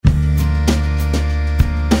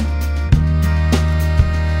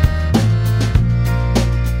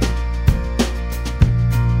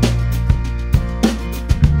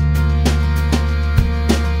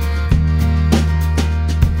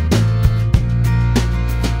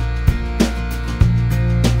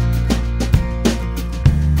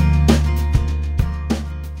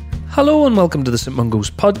Hello and welcome to the St Mungo's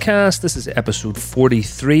podcast. This is episode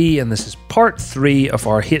 43 and this is part 3 of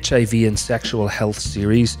our HIV and sexual health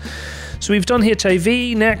series. So we've done HIV.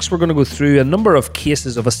 Next we're going to go through a number of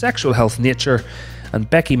cases of a sexual health nature, and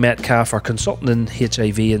Becky Metcalf, our consultant in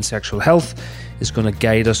HIV and sexual health, is going to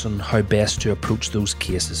guide us on how best to approach those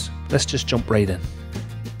cases. Let's just jump right in.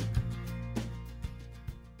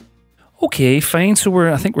 Okay, fine.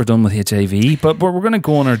 So I think we're done with HIV, but we're going to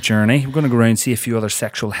go on our journey. We're going to go around and see a few other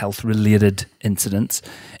sexual health related incidents,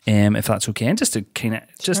 if that's okay. And just to kind of,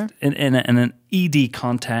 just in an ED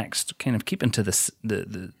context, kind of keeping to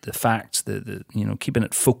the facts, keeping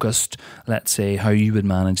it focused. Let's say how you would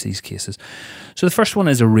manage these cases. So the first one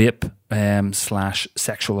is a rape slash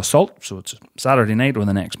sexual assault. So it's Saturday night or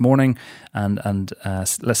the next morning, and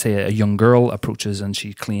let's say a young girl approaches and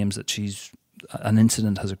she claims that an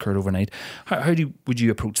incident has occurred overnight. How would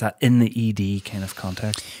you approach that in the ED kind of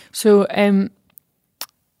context? So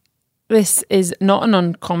this is not an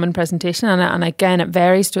uncommon presentation, and again, it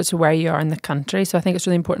varies to where you are in the country. So I think it's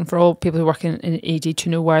really important for all people who work in ED to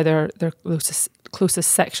know where their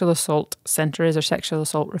closest sexual assault centre is, or sexual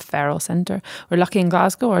assault referral centre. We're lucky in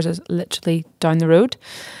Glasgow, ours is literally down the road.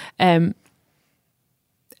 And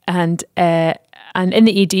in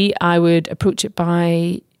the ED, I would approach it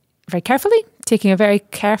by very carefully, taking a very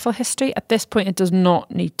careful history. At this point, it does not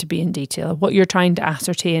need to be in detail. What you're trying to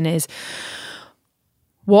ascertain is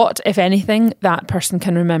what, if anything, that person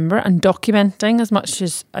can remember, and documenting as much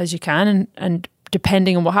as you can. And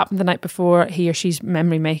depending on what happened the night before, he or she's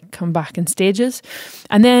memory may come back in stages.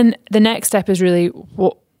 And then the next step is really,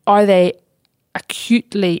 what are they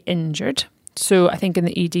acutely injured? So I think in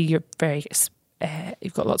the ED,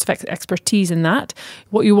 you've got lots of expertise in that.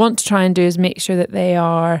 What you want to try and do is make sure that they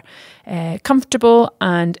are comfortable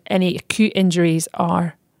and any acute injuries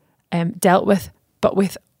are dealt with, but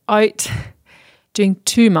without doing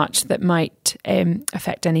too much that might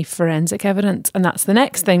affect any forensic evidence. And that's the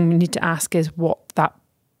next thing we need to ask, is what that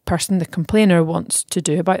person, the complainer, wants to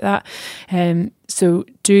do about that. So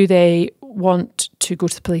do they want to go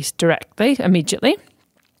to the police directly, immediately?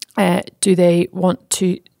 Do they want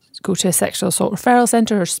to go to a sexual assault referral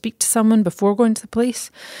centre or speak to someone before going to the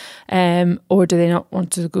police? Or do they not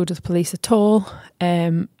want to go to the police at all?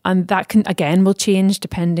 And that will change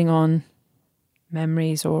depending on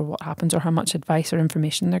memories or what happens or how much advice or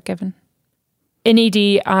information they're given. In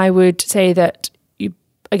ED, I would say that,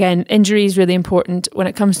 injury is really important. When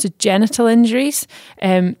it comes to genital injuries,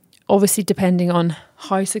 obviously depending on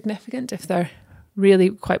how significant, if they're really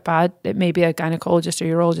quite bad, it may be a gynecologist or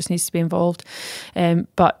urologist needs to be involved.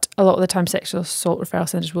 But a lot of the time, sexual assault referral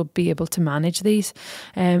centres will be able to manage these.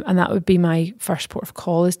 And that would be my first port of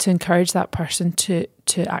call, is to encourage that person to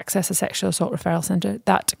access a sexual assault referral centre.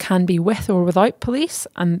 That can be with or without police,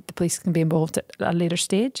 and the police can be involved at a later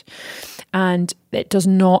stage. And it does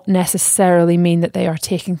not necessarily mean that they are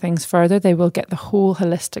taking things further. They will get the whole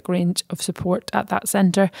holistic range of support at that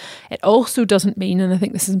centre. It also doesn't mean, and I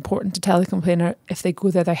think this is important to tell the complainer, if they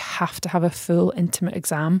go there, they have to have a full intimate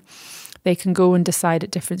exam. They can go and decide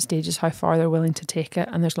at different stages how far they're willing to take it.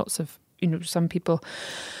 And there's lots of, some people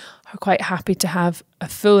are quite happy to have a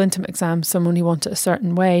full intimate exam, some only want it a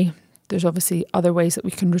certain way. There's obviously other ways that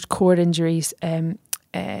we can record injuries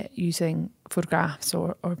using photographs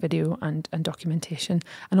or video and documentation,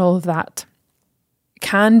 and all of that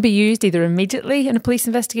can be used either immediately in a police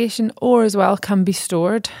investigation, or as well can be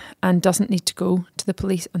stored and doesn't need to go to the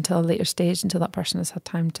police until a later stage, until that person has had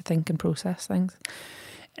time to think and process things.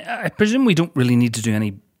 I presume we don't really need to do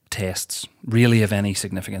any tests really of any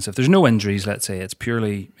significance. If there's no injuries, let's say it's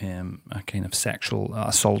purely a kind of sexual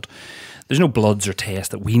assault, there's no bloods or tests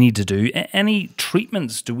that we need to do. Any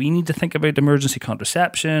treatments? Do we need to think about emergency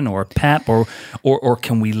contraception or PEP, or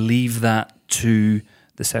can we leave that to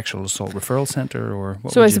the sexual assault referral centre? Or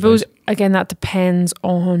what so I suppose advise? Again, that depends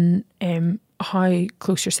on how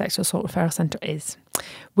close your sexual assault referral centre is.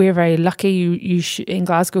 We're very lucky. You should, in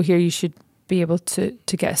Glasgow here, you should be able to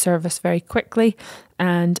get a service very quickly,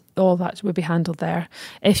 and all that would be handled there.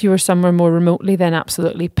 If you were somewhere more remotely, then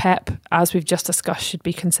absolutely PEP, as we've just discussed, should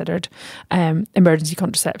be considered. Emergency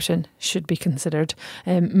contraception should be considered.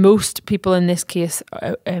 Most people in this case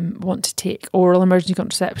want to take oral emergency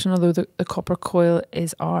contraception, although the copper coil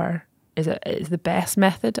is the best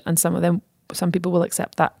method, and some people will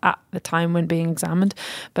accept that at the time when being examined.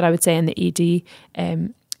 But I would say in the ED,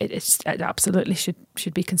 it absolutely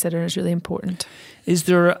should be considered as really important. Is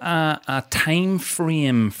there a time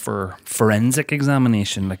frame for forensic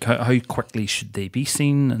examination? Like how quickly should they be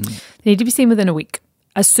seen? They need to be seen within a week.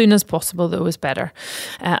 As soon as possible, though, is better.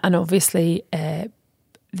 And obviously,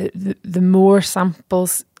 the more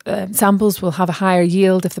samples samples will have a higher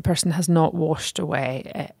yield if the person has not washed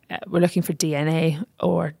away. We're looking for DNA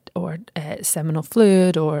or seminal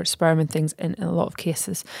fluid or sperm and things in a lot of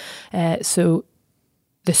cases. So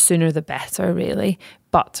the sooner the better, really,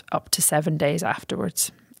 but up to 7 days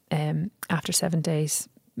afterwards. After 7 days,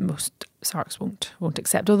 most SARCs won't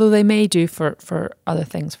accept, although they may do for other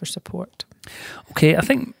things, for support. Okay, I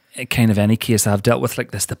think kind of any case I've dealt with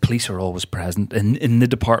like this, the police are always present in the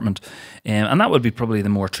department, and that would be probably the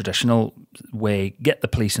more traditional way. Get the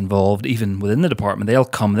police involved, even within the department. They'll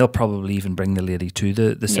come, they'll probably even bring the lady to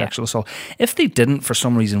the sexual assault. If they didn't for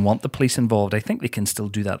some reason want the police involved, I think they can still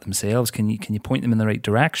do that themselves. Can you point them in the right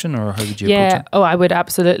direction, or how would you approach it? I would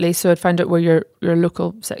absolutely. So I'd find out where your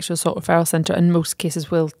local sexual assault referral centre, in most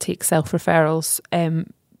cases, will take self-referrals,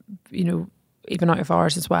 even out of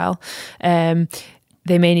hours as well.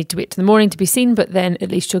 They may need to wait till the morning to be seen, but then at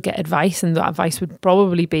least you'll get advice, and that advice would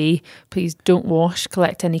probably be, please don't wash,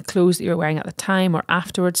 collect any clothes that you're wearing at the time or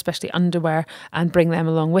afterwards, especially underwear, and bring them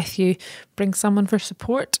along with you. Bring someone for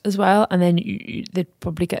support as well, and then they'd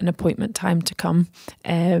probably get an appointment time to come,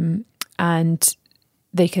 and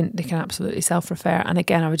they can absolutely self-refer. And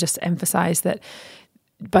again, I would just emphasise that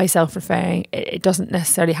by self-referring, it doesn't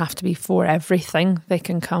necessarily have to be for everything. They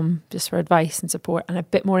can come just for advice and support and a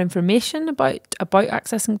bit more information about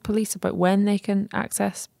accessing police, about when they can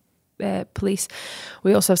access police.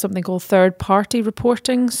 We also have something called third-party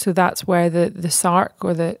reporting. So that's where the SARC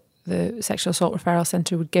or the Sexual Assault Referral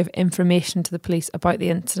Centre would give information to the police about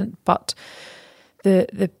the incident, but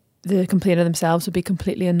the complainer themselves would be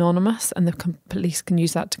completely anonymous, and the police can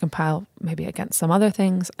use that to compile maybe against some other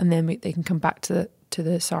things, and then they can come back to the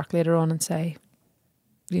SARC later on and say,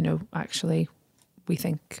 actually, we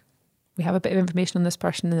think we have a bit of information on this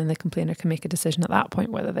person, and then the complainer can make a decision at that point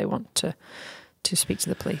whether they want to speak to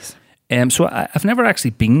the police. So I've never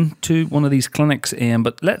actually been to one of these clinics,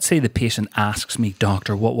 but let's say the patient asks me,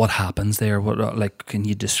 doctor, what happens there? What can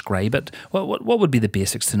you describe it? What would be the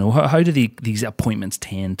basics to know? How do these appointments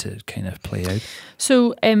tend to kind of play out?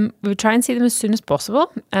 So we would try and see them as soon as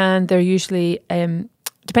possible, and they're usually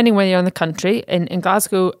depending where you're in the country. In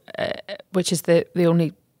Glasgow, which is the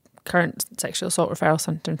only current sexual assault referral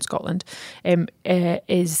centre in Scotland,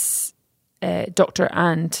 is doctor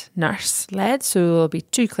and nurse led, so there'll be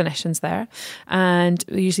 2 clinicians there, and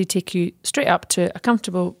they usually take you straight up to a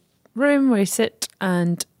comfortable room where you sit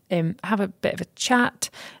and have a bit of a chat,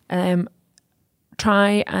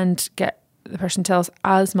 try and get the person to tell us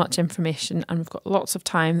as much information, and we've got lots of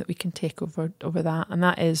time that we can take over that, and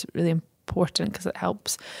that is really important because it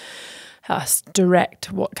helps us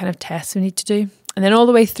direct what kind of tests we need to do. And then all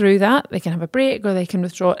the way through that, they can have a break or they can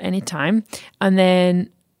withdraw at any time, and then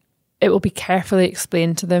it will be carefully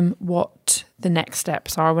explained to them what the next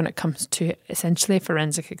steps are when it comes to essentially a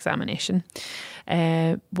forensic examination,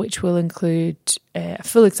 which will include a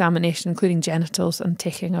full examination, including genitals and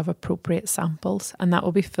taking of appropriate samples, and that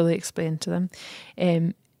will be fully explained to them.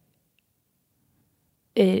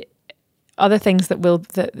 Other things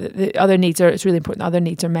the other needs it's really important, other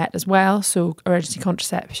needs are met as well. So emergency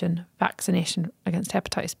contraception, vaccination against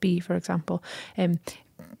hepatitis B, for example,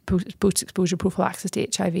 post-exposure prophylaxis to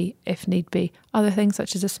HIV if need be, other things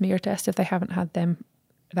such as a smear test if they haven't had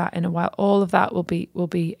that in a while. All of that will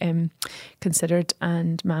be considered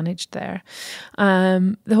and managed there.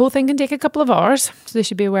 The whole thing can take a couple of hours, so they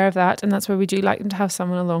should be aware of that, and that's where we do like them to have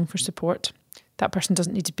someone along for support. That person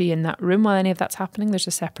doesn't need to be in that room while any of that's happening. There's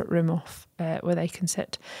a separate room off where they can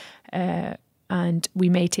sit, and we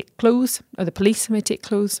may take clothes, or the police may take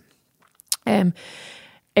clothes.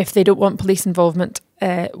 If they don't want police involvement,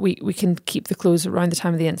 we can keep the clothes around the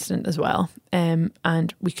time of the incident as well,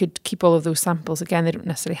 and we could keep all of those samples. Again, they don't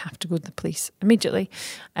necessarily have to go to the police immediately,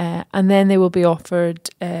 and then they will be offered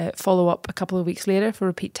follow-up a couple of weeks later for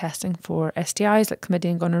repeat testing for STIs like chlamydia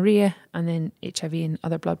and gonorrhea, and then HIV and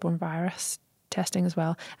other bloodborne virus testing as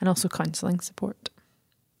well, and also counselling support.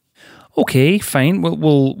 Okay, fine.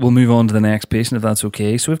 We'll move on to the next patient if that's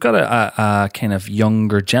okay. So we've got a kind of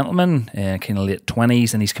younger gentleman, kind of late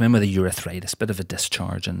 20s, and he's come in with a urethritis, bit of a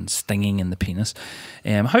discharge and stinging in the penis.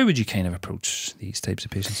 How would you kind of approach these types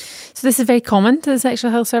of patients? So this is very common to the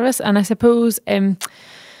Sexual Health Service, and I suppose if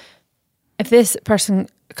this person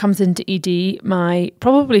comes into ED, my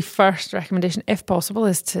probably first recommendation, if possible,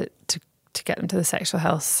 is to get them to the Sexual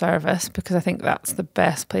Health Service, because I think that's the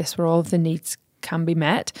best place where all of the needs can be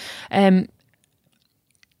met.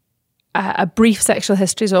 A brief sexual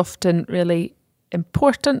history is often really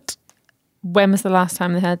important. When was the last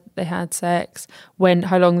time they had sex?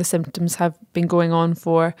 How long the symptoms have been going on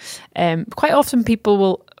for? Quite often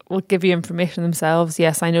people will give you information themselves.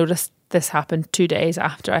 Yes, I noticed this happened 2 days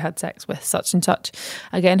after I had sex with such and such.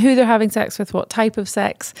 Again, who they're having sex with, what type of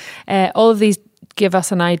sex. All of these give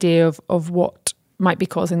us an idea of what might be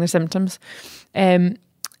causing their symptoms. If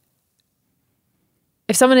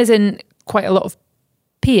someone is in quite a lot of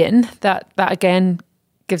pain, that again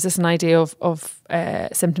gives us an idea of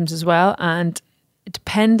symptoms as well. And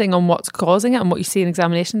depending on what's causing it and what you see in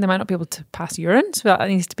examination, they might not be able to pass urine, so that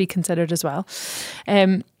needs to be considered as well.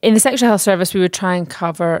 In the Sexual Health Service, we would try and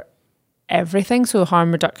cover everything, so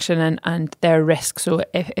harm reduction and their risk. So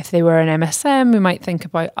if they were an MSM, we might think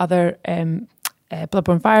about other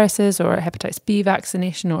bloodborne viruses or hepatitis B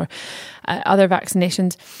vaccination or other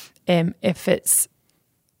vaccinations. If it's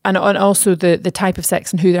and also the type of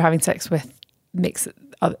sex and who they're having sex with makes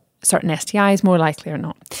certain STIs more likely or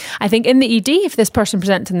not. I think in the ED, if this person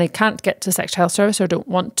presents and they can't get to the Sexual Health Service or don't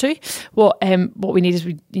want to, what we need is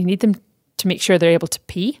you need them to make sure they're able to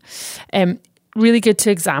pee. Really good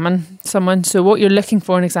to examine someone. So what you're looking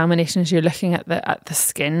for in examination is you're looking at the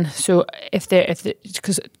skin. So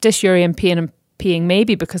because dysuria and peeing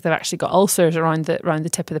maybe because they've actually got ulcers around the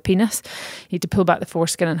tip of the penis. You need to pull back the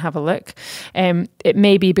foreskin and have a look. It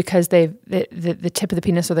may be because the tip of the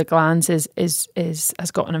penis or the glands has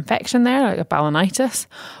got an infection there, like a balanitis,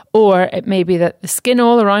 or it may be that the skin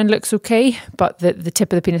all around looks okay, but the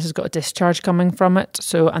tip of the penis has got a discharge coming from it.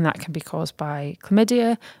 So, and that can be caused by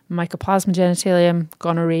chlamydia, mycoplasma genitalium,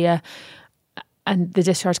 gonorrhea, and the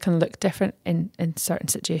discharge can look different in certain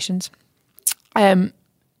situations.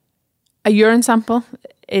 A urine sample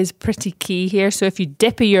is pretty key here. So if you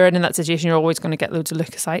dip a urine in that situation, you're always going to get loads of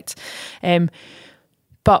leukocytes.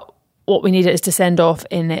 But what we need is to send off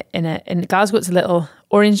in Glasgow. It's a little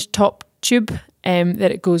orange top tube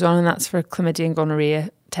that it goes on, and that's for chlamydia and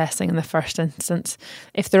gonorrhea testing in the first instance.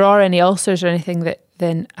 If there are any ulcers or anything,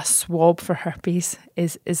 then a swab for herpes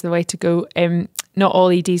is the way to go. Not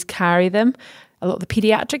all EDs carry them. A lot of the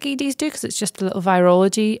paediatric EDs do, because it's just a little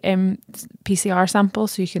virology PCR sample,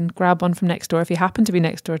 so you can grab one from next door if you happen to be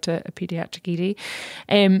next door to a paediatric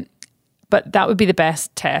ED. But that would be the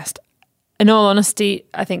best test. In all honesty,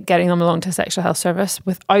 I think getting them along to a Sexual Health Service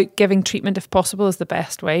without giving treatment, if possible, is the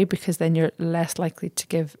best way, because then you're less likely to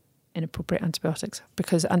give inappropriate antibiotics,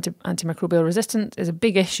 because antimicrobial resistance is a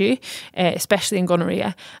big issue, especially in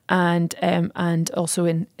gonorrhea and also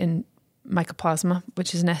in mycoplasma,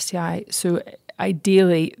 which is an STI. So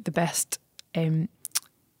ideally, the best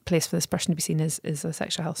place for this person to be seen is a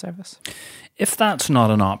Sexual Health Service. If that's not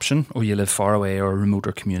an option, or you live far away or a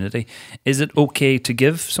remoter community, is it okay to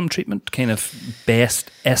give some treatment, kind of best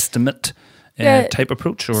estimate type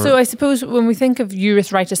approach? Or? So I suppose when we think of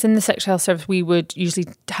urethritis in the Sexual Health Service, we would usually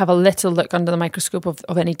have a little look under the microscope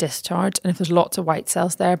of any discharge, and if there's lots of white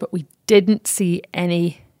cells there, but we didn't see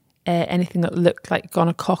anything that looked like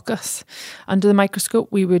gonococcus under the microscope,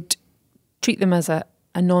 we would treat them as a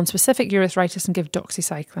non-specific urethritis and give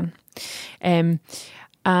doxycycline.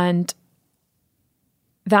 And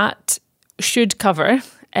that should cover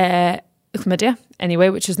chlamydia anyway,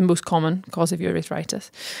 which is the most common cause of urethritis.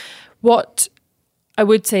 What I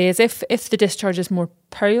would say is if the discharge is more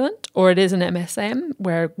purulent, or it is an MSM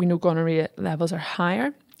where we know gonorrhea levels are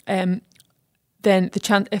higher, then the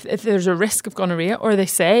chance, if there's a risk of gonorrhea, or they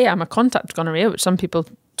say I'm a contact gonorrhea, which some people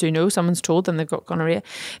do know, someone's told them they've got gonorrhea,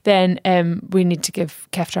 then we need to give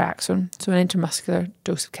ceftriaxone. So an intramuscular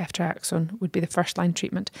dose of ceftriaxone would be the first line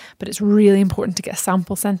treatment. But it's really important to get a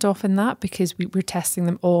sample sent off in that, because we're testing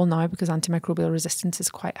them all now because antimicrobial resistance is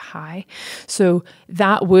quite high. So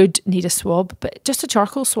that would need a swab, but just a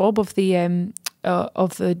charcoal swab of the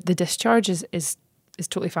discharge is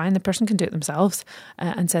totally fine. The person can do it themselves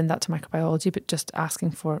and send that to microbiology, but just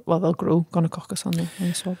asking for, they'll grow gonococcus on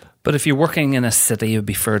the swab. But if you're working in a city, it would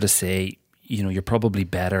be fair to say, you're probably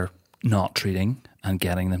better not treating and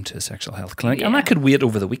getting them to a sexual health clinic. Yeah. And that could wait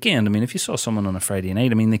over the weekend. I mean, if you saw someone on a Friday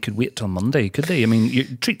night, they could wait till Monday, could they? I mean, you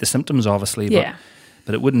treat the symptoms, obviously,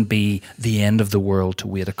 but it wouldn't be the end of the world to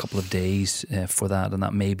wait a couple of days for that, and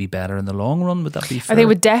that may be better in the long run. Would that be fair? I think it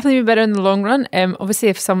would definitely be better in the long run. Obviously,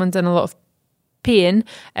 if someone's in a lot of pain,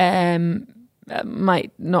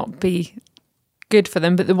 might not be good for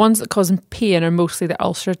them, but the ones that cause them pain are mostly the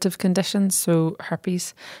ulcerative conditions, so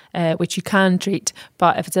herpes, which you can treat,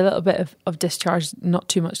 but if it's a little bit of discharge, not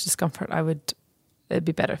too much discomfort, it'd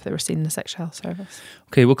be better if they were seen in the Sexual Health Service.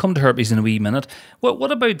 Okay, we'll come to herpes in a wee minute.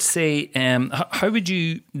 What about, say, how would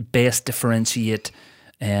you best differentiate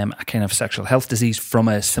a kind of sexual health disease from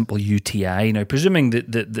a simple UTI? Now, presuming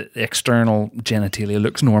that the external genitalia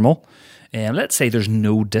looks normal, let's say there's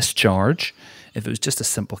no discharge, if it was just a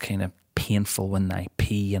simple kind of painful when I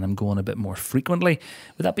pee and I'm going a bit more frequently,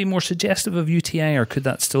 would that be more suggestive of UTI, or could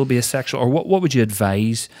that still be a sexual, or what would you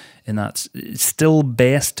advise in that? It's still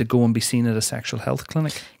best to go and be seen at a sexual health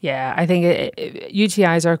clinic? Yeah, I think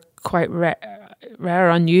UTIs are quite rare or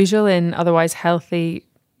unusual in otherwise healthy,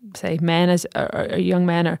 say, men or young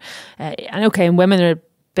men, and women are a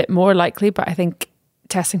bit more likely, but I think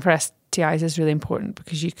testing for STIs is really important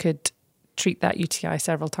because you could treat that UTI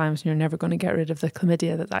several times and you're never going to get rid of the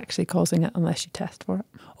chlamydia that's actually causing it unless you test for it.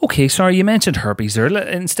 Okay, sorry, you mentioned herpes there.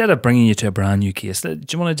 Instead of bringing you to a brand new case, do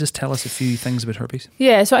you want to just tell us a few things about herpes?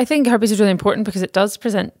 Yeah, so I think herpes is really important because it does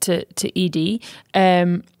present to ED,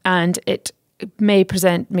 and it may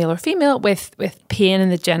present male or female with pain in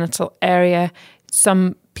the genital area.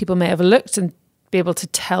 Some people may have looked and be able to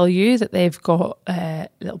tell you that they've got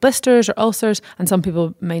little blisters or ulcers, and some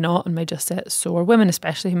people may not and may just say it's sore. Women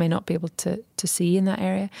especially who may not be able to see in that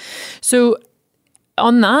area. So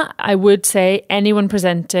on that, I would say anyone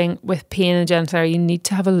presenting with pain in the genital area, you need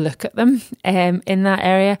to have a look at them in that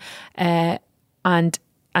area and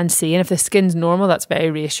see. And if the skin's normal, that's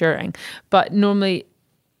very reassuring. But normally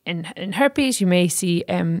in herpes, you may see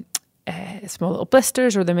small little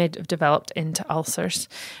blisters, or they may have developed into ulcers.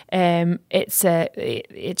 It's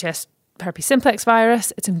HS herpes simplex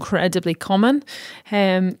virus. It's incredibly common,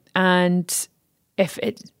 and it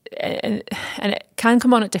can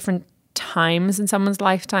come on at different times in someone's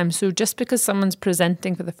lifetime. So just because someone's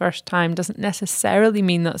presenting for the first time doesn't necessarily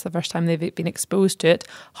mean that's the first time they've been exposed to it.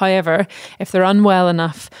 However, if they're unwell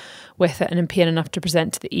enough with it and in pain enough to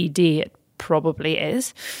present to the ED, it probably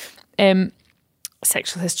is.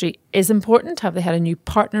 Sexual history is important. Have they had a new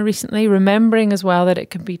partner recently? Remembering as well that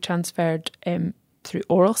it can be transferred through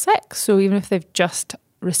oral sex. So even if they've just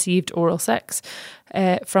received oral sex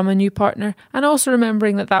from a new partner, and also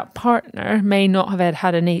remembering that partner may not have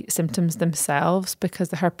had any symptoms themselves, because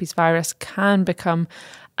the herpes virus can become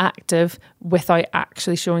active without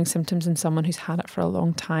actually showing symptoms in someone who's had it for a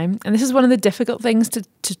long time. And this is one of the difficult things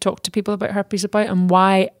to talk to people about herpes about, and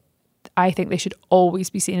why I think they should always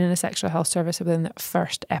be seen in a sexual health service within that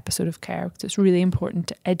first episode of care, because it's really important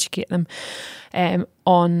to educate them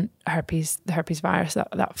on the herpes virus,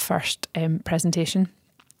 that first presentation.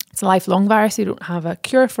 It's a lifelong virus. We don't have a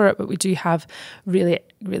cure for it, but we do have really,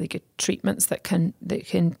 really good treatments that can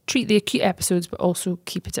treat the acute episodes, but also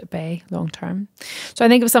keep it at bay long term. So I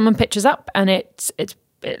think if someone pitches up and it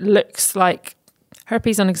looks like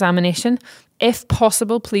herpes on examination, if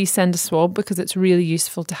possible, please send a swab, because it's really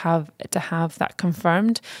useful to have that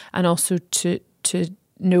confirmed, and also to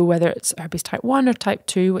know whether it's herpes type 1 or type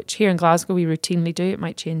 2, which here in Glasgow we routinely do. It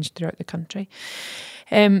might change throughout the country.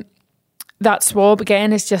 That swab,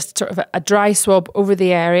 again, is just sort of a dry swab over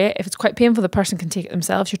the area. If it's quite painful, the person can take it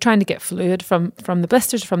themselves. You're trying to get fluid from the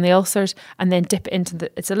blisters, from the ulcers, and then dip it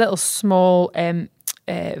into it's a little small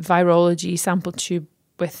virology sample tube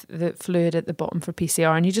with the fluid at the bottom for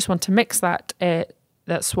PCR, and you just want to mix that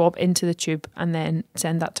swab into the tube and then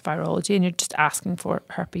send that to virology, and you're just asking for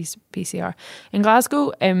herpes PCR. In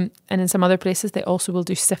Glasgow and in some other places, they also will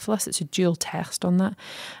do syphilis. It's a dual test on that,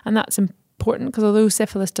 and that's important because although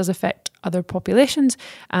syphilis does affect other populations,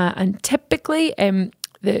 and typically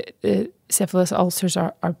the syphilis ulcers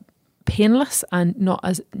are painless and not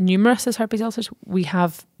as numerous as herpes ulcers, we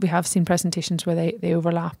have seen presentations where they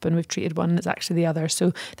overlap, and we've treated one that's actually the other.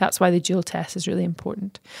 So that's why the dual test is really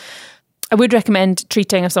important. I would recommend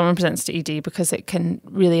treating if someone presents to ED, because it can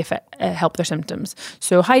really help their symptoms.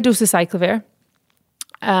 So high dose of cyclovir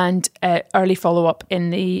and early follow-up in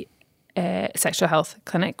the sexual health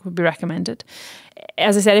clinic would be recommended.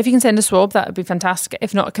 As I said, if you can send a swab, that would be fantastic.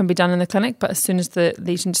 If not, it can be done in the clinic, but as soon as the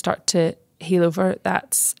lesions start to heal over,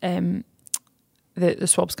 that's the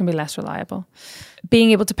swabs can be less reliable.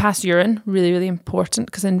 Being able to pass urine, really, really important,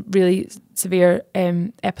 because in really severe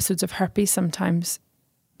episodes of herpes, sometimes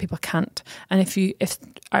people can't. And if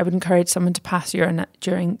I would encourage someone to pass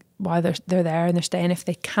urine while they're there and they're staying. If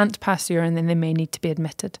they can't pass urine, then they may need to be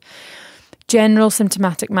admitted. General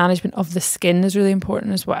symptomatic management of the skin is really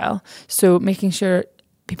important as well. So making sure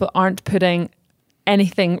people aren't putting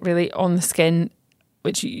anything really on the skin,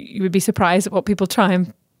 which you would be surprised at what people try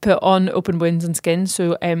and put on open wounds and skin.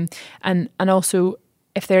 So and also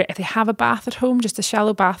if they have a bath at home, just a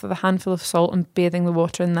shallow bath with a handful of salt and bathing the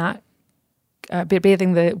water in that,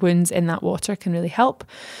 bathing the wounds in that water can really help.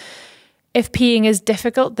 If peeing is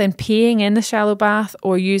difficult, then peeing in a shallow bath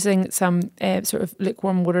or using some sort of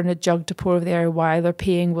lukewarm water in a jug to pour over the area while they're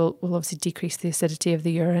peeing will obviously decrease the acidity of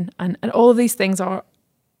the urine. And all of these things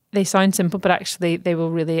they sound simple, but actually they will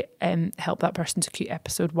really help that person's acute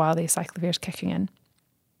episode while the acyclovir is kicking in.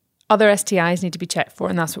 other STIs need to be checked for,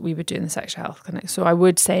 and that's what we would do in the sexual health clinic. So I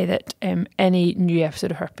would say that any new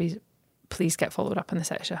episode of herpes, please get followed up in the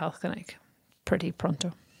sexual health clinic pretty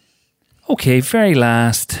pronto. Okay, very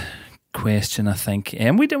last question, I think.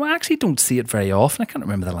 We actually don't see it very often. I can't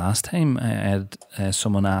remember the last time I had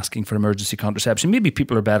someone asking for emergency contraception. Maybe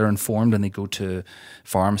people are better informed when they go to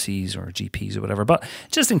pharmacies or GPs or whatever. But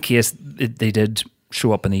just in case they did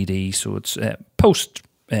show up in ED, so it's post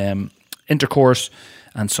intercourse,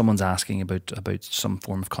 and someone's asking about some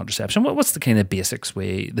form of contraception. What's the kind of basic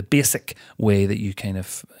way that you kind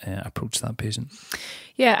of approach that patient?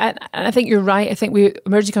 Yeah, and I think you're right. I think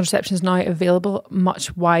emergency contraception is now available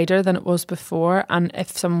much wider than it was before. And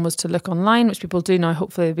if someone was to look online, which people do now,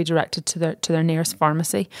 hopefully they'll be directed to their nearest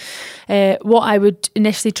pharmacy. What I would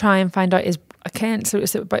initially try and find out is, so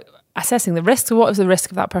it's about assessing the risk. So what was the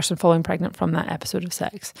risk of that person falling pregnant from that episode of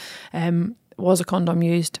sex? Was a condom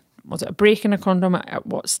used? Was it a break in a condom? At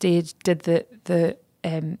what stage did the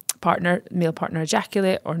male partner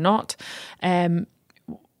ejaculate or not?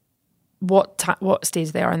 What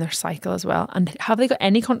stage they are in their cycle as well, and have they got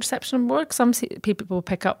any contraception on board? Some people will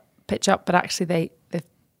pitch up, but actually they've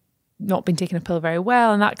not been taking a pill very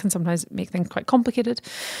well, and that can sometimes make things quite complicated.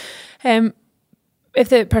 If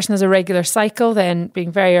the person has a regular cycle, then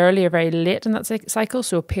being very early or very late in that cycle,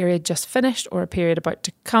 so a period just finished or a period about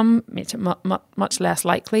to come, makes it much less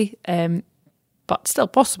likely, but still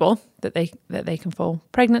possible that they can fall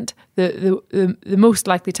pregnant. The most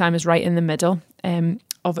likely time is right in the middle.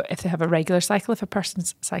 Of if they have a regular cycle. If a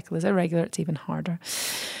person's cycle is irregular, it's even harder.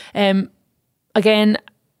 Again,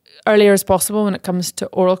 earlier as possible when it comes to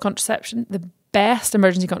oral contraception. The best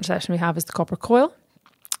emergency contraception we have is the copper coil,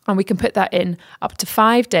 and we can put that in up to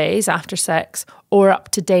 5 days after sex or up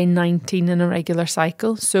to day 19 in a regular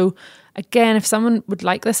cycle. So again, if someone would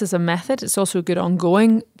like this as a method, it's also a good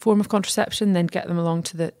ongoing form of contraception, then get them along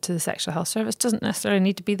to the sexual health service. It doesn't necessarily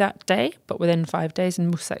need to be that day, but within 5 days,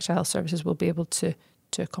 and most sexual health services will be able to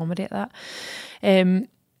accommodate that.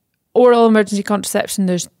 Oral emergency contraception,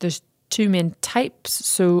 there's two main types.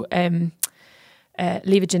 So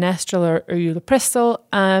levonorgestrel or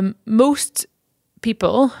ulipristal. Most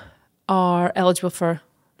people are eligible for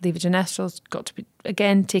levonorgestrel. It's got to be,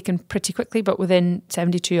 again, taken pretty quickly, but within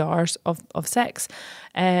 72 hours of sex.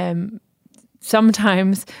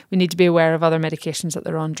 Sometimes we need to be aware of other medications that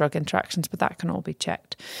they're on, drug interactions, but that can all be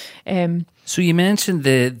checked. So you mentioned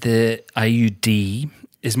the IUD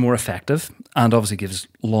is more effective and obviously gives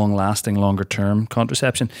long-lasting, longer-term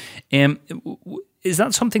contraception. Is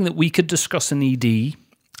that something that we could discuss in ED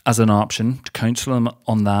as an option, to counsel them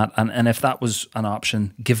on that? And if that was an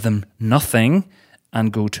option, give them nothing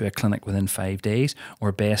and go to a clinic within 5 days,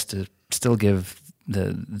 or best to still give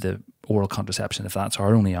the oral contraception if that's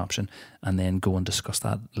our only option, and then go and discuss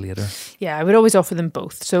that later? Yeah, I would always offer them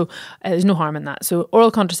both. So there's no harm in that. So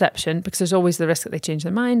oral contraception, because there's always the risk that they change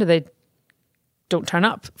their mind or they don't turn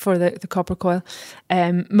up for the copper coil.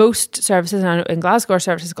 Most services, and I know in Glasgow, our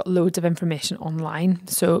services have got loads of information online.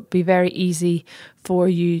 So it'd be very easy for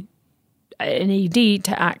you in ED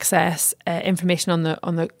to access information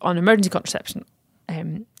on emergency contraception.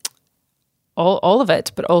 All of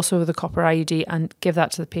it, but also the copper IUD, and give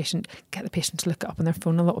that to the patient, get the patient to look it up on their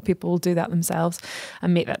phone. A lot of people will do that themselves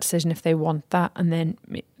and make that decision if they want that, and then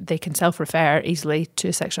they can self-refer easily to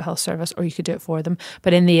a sexual health service, or you could do it for them.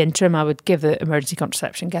 But in the interim, I would give the emergency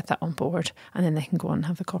contraception, get that on board, and then they can go on and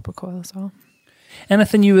have the copper coil as well.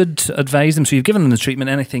 Anything you would advise them? So you've given them the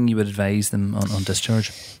treatment, anything you would advise them on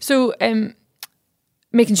discharge? So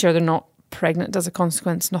making sure they're not pregnant as a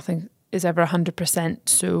consequence. Nothing is ever 100%.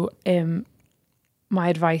 So my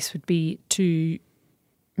advice would be to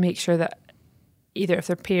make sure that either if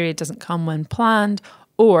their period doesn't come when planned,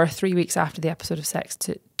 or 3 weeks after the episode of sex,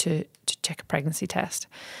 to check a pregnancy test.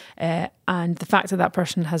 And the fact that that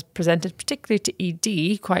person has presented, particularly to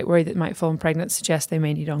ED, quite worried that they might fall pregnant, suggests they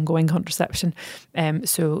may need ongoing contraception.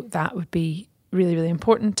 So that would be really, really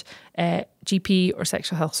important. GP or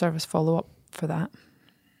sexual health service follow-up for that.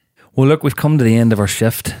 Well, look, we've come to the end of our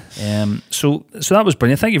shift. So that was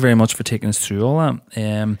brilliant. Thank you very much for taking us through all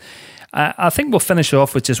that. I think we'll finish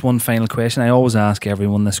off with just one final question. I always ask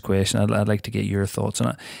everyone this question. I'd like to get your thoughts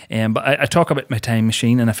on it. But I talk about my time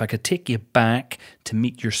machine, and if I could take you back to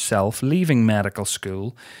meet yourself, leaving medical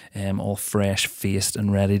school, all fresh-faced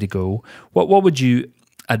and ready to go, what would you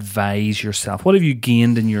advise yourself? What have you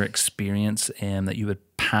gained in your experience that you would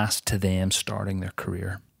pass to them starting their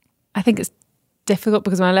career? I think it's difficult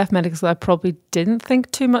because when I left medical school, I probably didn't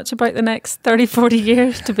think too much about the next 30, 40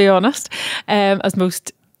 years, to be honest, as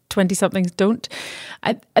most 20-somethings don't.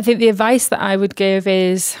 I think the advice that I would give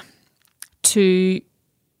is to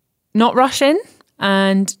not rush in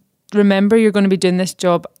and remember, you're going to be doing this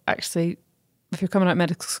job actually, if you're coming out of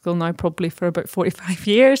medical school now, probably for about 45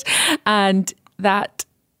 years, and that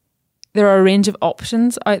there are a range of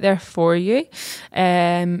options out there for you.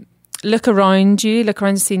 Look around you, look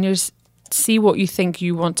around the seniors, see what you think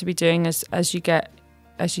you want to be doing as you get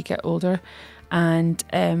older, and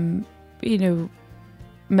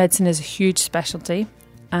medicine is a huge specialty,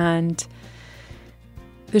 and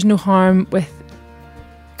there's no harm with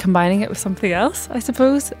combining it with something else, I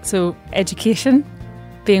suppose. So education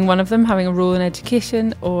being one of them, having a role in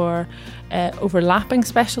education, or overlapping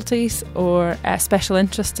specialties, or a special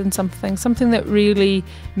interest in something that really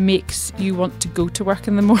makes you want to go to work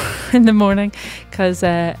in the morning, because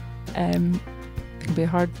it can be a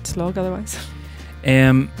hard slog otherwise.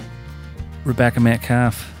 Rebecca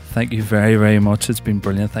Metcalfe, thank you very, very much. It's been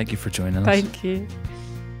brilliant. Thank you for joining us. Thank you.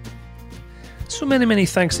 So many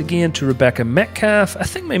thanks again to Rebecca Metcalfe. I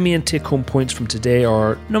think my main take-home points from today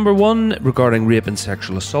are, number one, regarding rape and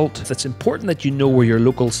sexual assault. It's important that you know where your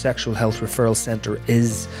local sexual health referral centre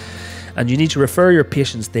is, and you need to refer your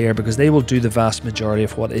patients there because they will do the vast majority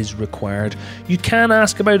of what is required. You can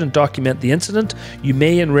ask about and document the incident. You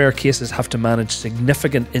may, in rare cases, have to manage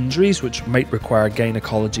significant injuries which might require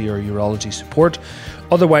gynecology or urology support.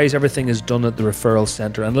 Otherwise, everything is done at the referral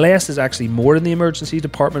centre, and less is actually more in the emergency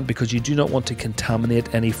department because you do not want to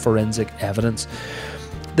contaminate any forensic evidence.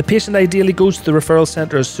 The patient ideally goes to the referral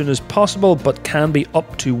centre as soon as possible, but can be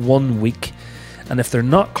up to 1 week. And if they're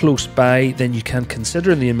not close by, then you can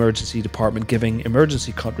consider in the emergency department giving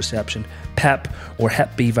emergency contraception, PEP or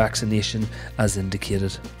Hep B vaccination as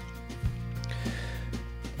indicated.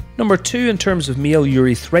 Number two, in terms of male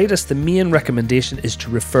urethritis, the main recommendation is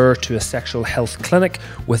to refer to a sexual health clinic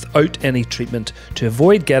without any treatment to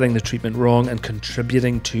avoid getting the treatment wrong and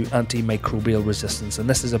contributing to antimicrobial resistance. And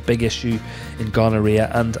this is a big issue in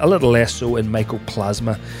gonorrhea and a little less so in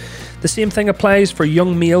mycoplasma. The same thing applies for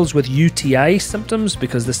young males with UTI symptoms,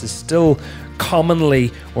 because this is still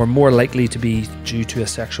commonly or more likely to be due to a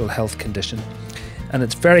sexual health condition. And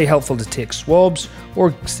it's very helpful to take swabs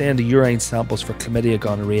or send urine samples for chlamydia,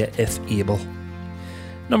 gonorrhea if able.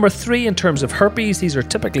 Number three, in terms of herpes, these are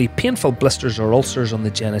typically painful blisters or ulcers on the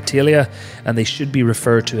genitalia, and they should be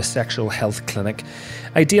referred to a sexual health clinic.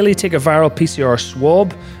 Ideally, take a viral PCR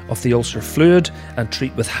swab of the ulcer fluid and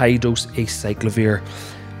treat with high-dose acyclovir.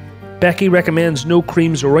 Becky recommends no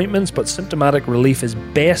creams or ointments, but symptomatic relief is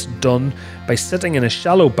best done by sitting in a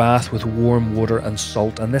shallow bath with warm water and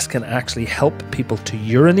salt, and this can actually help people to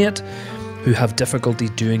urinate who have difficulty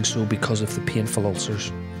doing so because of the painful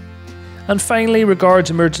ulcers. And finally,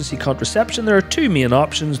 regards emergency contraception, there are two main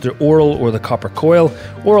options, the oral or the copper coil.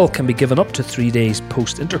 Oral can be given up to 3 days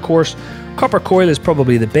post-intercourse. Copper coil is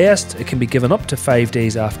probably the best. It can be given up to 5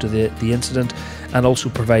 days after the incident and also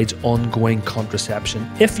provides ongoing contraception.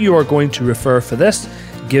 If you are going to refer for this,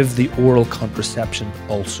 give the oral contraception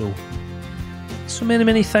also. So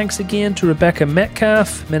many thanks again to Rebecca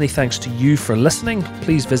Metcalfe. Many thanks to you for listening.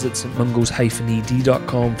 Please visit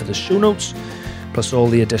stmungos-ed.com for the show notes, plus all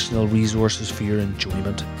the additional resources for your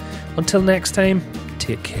enjoyment. Until next time,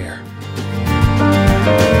 take care.